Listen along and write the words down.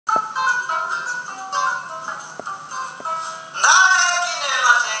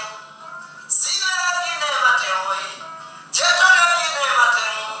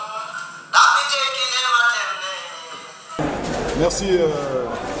Merci,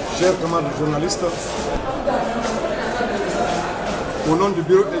 chers camarades journalistes. Au nom du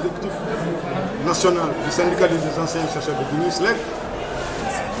bureau exécutif national du syndicat des anciens chercheurs de Guinée, SLEG,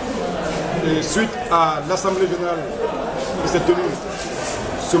 et suite à l'Assemblée générale qui s'est tenue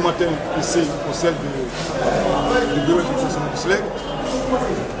ce matin ici au siège du bureau exécutif national du SLEG,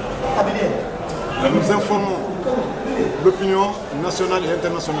 nous informons l'opinion nationale et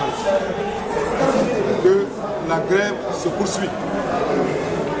internationale que la grève se poursuit.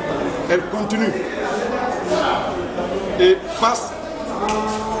 Elle continue et face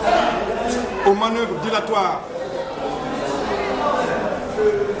aux manœuvres dilatoires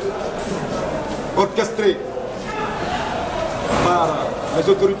orchestrées par les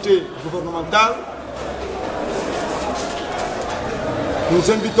autorités gouvernementales,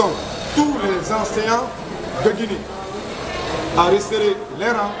 nous invitons tous les enseignants de Guinée à resserrer les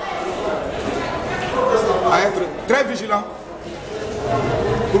rangs, à être très vigilants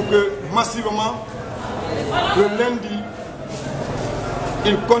pour que massivement, le lundi,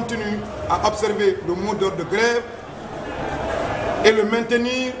 ils continuent à observer le mot d'ordre de grève et le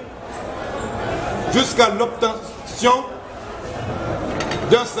maintenir jusqu'à l'obtention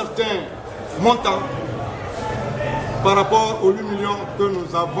d'un certain montant par rapport aux 8 millions que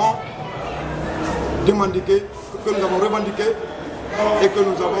nous avons demandé, que nous avons revendiqué et que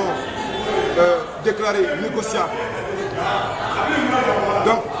nous avons déclaré négociable.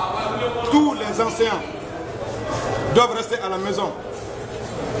 Donc, tous les enseignants doivent rester à la maison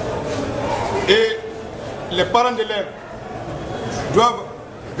et les parents d'élèves doivent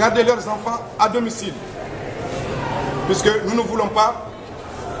garder leurs enfants à domicile, puisque nous ne voulons pas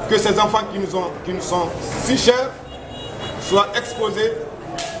que ces enfants qui nous sont si chers soient exposés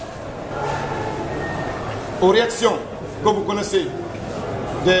aux réactions que vous connaissez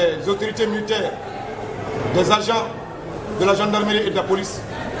des autorités militaires, des agents de la gendarmerie et de la police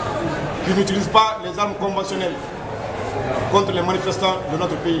qui n'utilisent pas les armes conventionnelles contre les manifestants de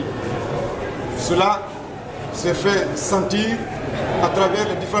notre pays. Cela s'est fait sentir à travers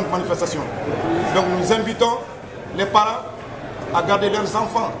les différentes manifestations. Donc nous invitons les parents à garder leurs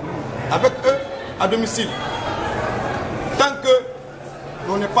enfants avec eux à domicile. Tant que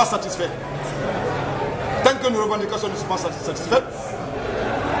l'on n'est pas satisfait, tant que nos revendications ne sont pas satisfaites,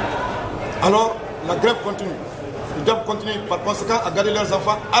 alors la grève continue. Ils doivent continuer par conséquent à garder leurs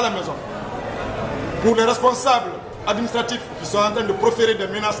enfants à la maison. Pour les responsables administratifs qui sont en train de proférer des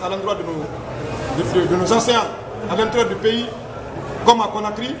menaces à l'endroit de nos enseignants à l'intérieur du pays, comme à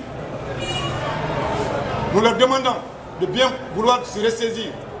Conakry, nous leur demandons de bien vouloir se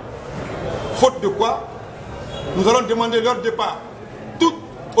ressaisir. Faute de quoi, nous allons demander leur départ. Toute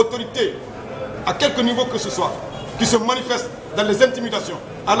autorité, à quelque niveau que ce soit, qui se manifeste dans les intimidations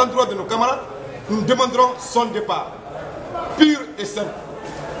à l'endroit de nos camarades, nous demanderons son départ, pur et simple.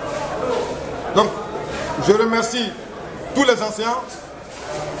 Donc, je remercie tous les enseignants,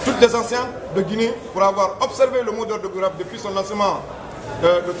 toutes les enseignants de Guinée pour avoir observé le mot d'ordre de grève depuis son lancement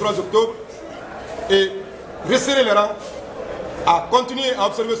le 3 octobre et resserrer les rangs, à continuer à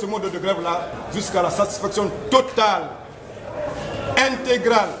observer ce mot d'ordre de grève-là jusqu'à la satisfaction totale,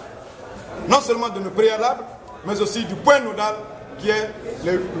 intégrale, non seulement de nos préalables, mais aussi du point nodal qui est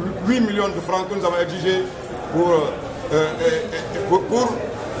les 8 millions de francs que nous avons exigés pour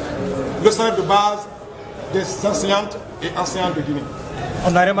le salaire de base des enseignantes et enseignants de Guinée.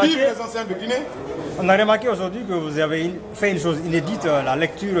 On a remarqué, les enseignants de Guinée. On a remarqué aujourd'hui que vous avez fait une chose inédite, la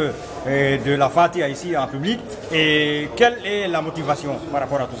lecture de la Fatiha ici en public. Et quelle est la motivation par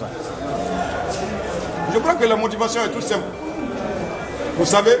rapport à tout ça? Je crois que la motivation est toute simple. Vous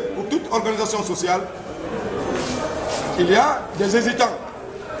savez, pour toute organisation sociale, il y a des hésitants.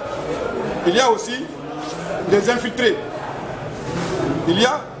 Il y a aussi des infiltrés. Il y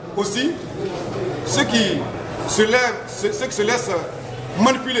a aussi ceux qui se laissent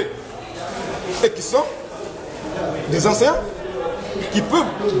manipuler et qui sont des enseignants qui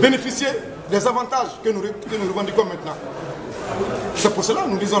peuvent bénéficier des avantages que nous revendiquons maintenant. C'est pour cela que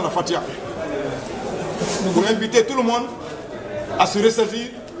nous lisons la Fatiha. Pour inviter tout le monde à se ressaisir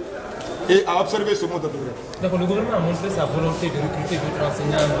et à observer ce mode de grève. Donc le gouvernement a montré sa volonté de recruter d'autres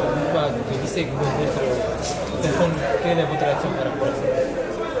enseignants ou pas de lycée. Quelle est votre réaction par rapport à ça?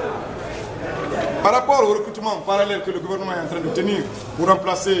 Par rapport au recrutement parallèle que le gouvernement est en train de tenir pour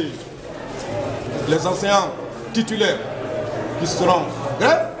remplacer les enseignants titulaires qui seront en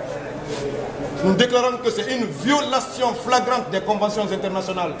grève, nous déclarons que c'est une violation flagrante des conventions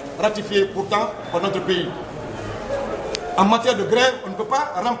internationales ratifiées pourtant par notre pays. En matière de grève, on ne peut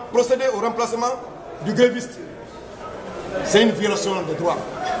pas procéder au remplacement du gréviste. C'est une violation des droits,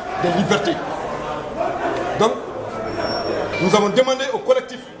 des libertés. Donc, Nous avons demandé aux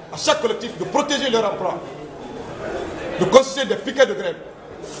collectifs, à chaque collectif, de protéger leur emploi, de constituer des piquets de grève,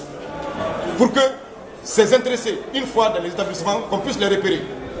 pour que ces intéressés, une fois dans les établissements, qu'on puisse les repérer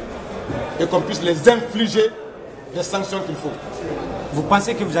et qu'on puisse les infliger les sanctions qu'il faut. Vous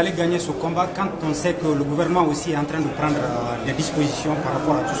pensez que vous allez gagner ce combat quand on sait que le gouvernement aussi est en train de prendre des dispositions par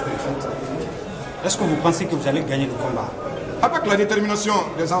rapport à tout ce que vous faites? Est-ce que vous pensez que vous allez gagner le combat? Avec la détermination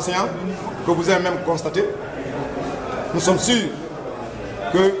des enseignants, que vous avez même constaté, nous sommes sûrs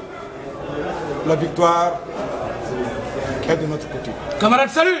que la victoire est de notre côté. Camarades,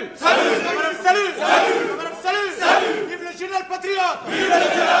 salut! Salut! Camarades, salut! Salut! Camarades, salut! Salut! Vive le général patriote! Vive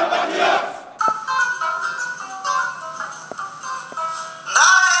le général patriote!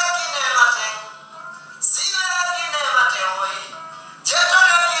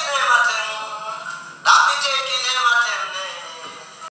 Taking